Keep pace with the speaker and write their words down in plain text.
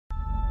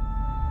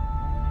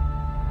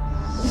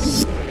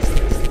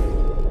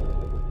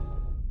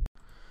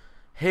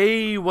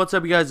Hey, what's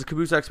up you guys, it's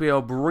Caboose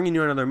XBL bringing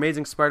you another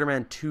amazing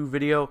Spider-Man 2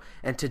 video,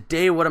 and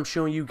today what I'm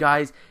showing you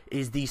guys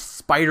is the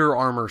Spider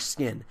Armor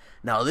skin.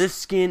 Now this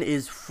skin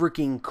is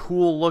freaking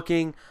cool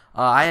looking.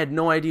 I had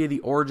no idea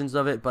the origins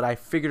of it, but I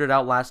figured it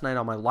out last night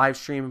on my live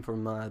stream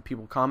from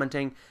people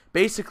commenting.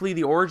 Basically,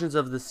 the origins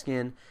of the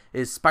skin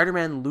is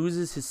Spider-Man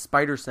loses his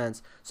spider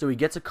sense, so he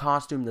gets a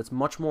costume that's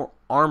much more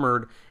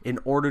armored in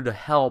order to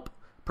help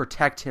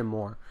protect him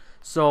more.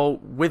 So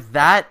with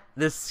that,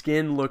 this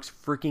skin looks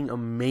freaking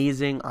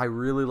amazing. I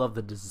really love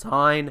the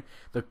design.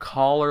 The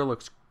collar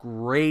looks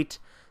great.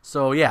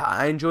 So yeah,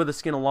 I enjoy the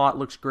skin a lot. It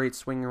looks great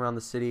swinging around the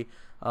city.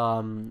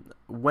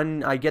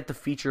 When I get the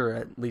feature,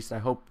 at least I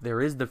hope there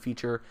is the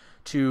feature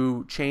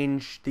to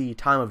change the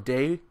time of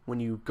day when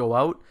you go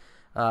out.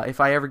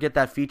 If I ever get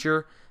that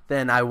feature,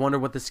 then I wonder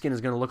what the skin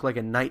is going to look like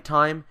at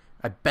nighttime.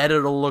 I bet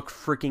it'll look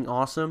freaking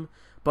awesome.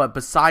 But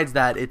besides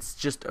that, it's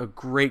just a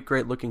great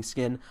looking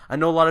skin. I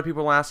know a lot of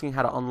people are asking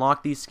how to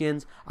unlock these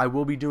skins. I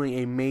will be doing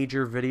a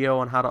major video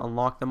on how to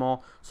unlock them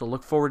all, so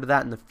look forward to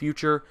that in the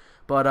future.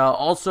 But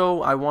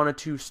also, I wanted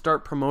to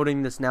start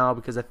promoting this now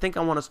because I think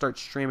I want to start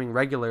streaming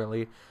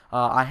regularly.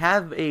 I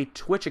have a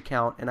Twitch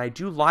account, and I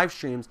do live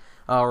streams,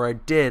 or I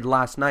did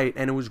last night,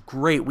 and it was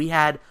great. We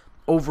had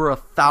over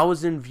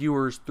 1,000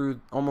 viewers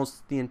through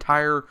almost the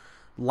entire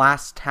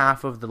last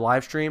half of the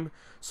live stream.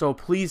 So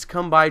please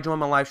come by, join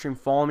my live stream,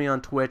 follow me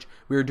on Twitch.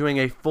 We are doing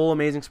a full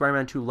Amazing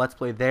Spider-Man 2 Let's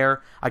Play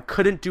there. I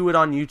couldn't do it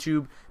on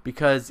YouTube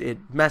because it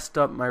messed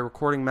up, my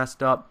recording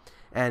messed up,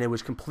 and it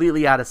was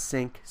completely out of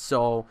sync.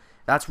 So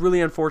that's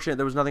really unfortunate.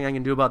 There was nothing I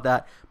can do about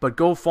that. But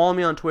go follow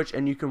me on Twitch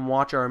and you can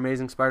watch our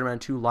Amazing Spider-Man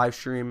 2 live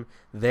stream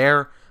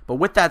there. But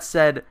with that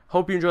said,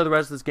 hope you enjoy the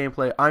rest of this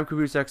gameplay. I'm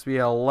Caboose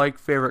XBL. Like,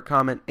 favorite,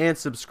 comment, and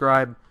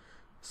subscribe.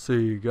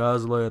 See you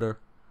guys later.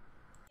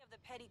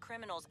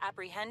 Criminals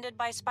apprehended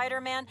by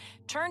Spider-Man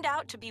turned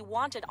out to be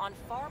wanted on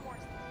far more.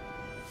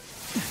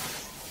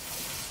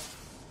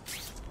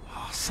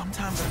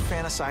 Sometimes I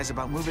fantasize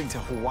about moving to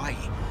Hawaii,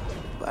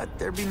 but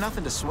there'd be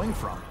nothing to swing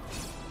from.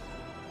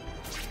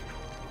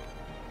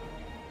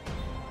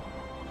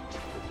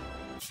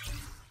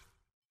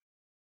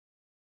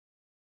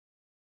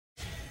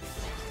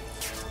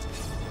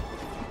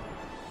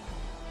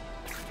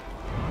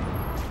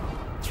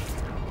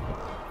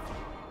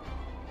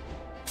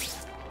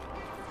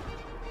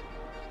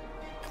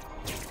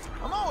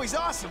 I'm always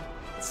awesome.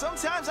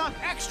 Sometimes I'm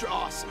extra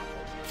awesome.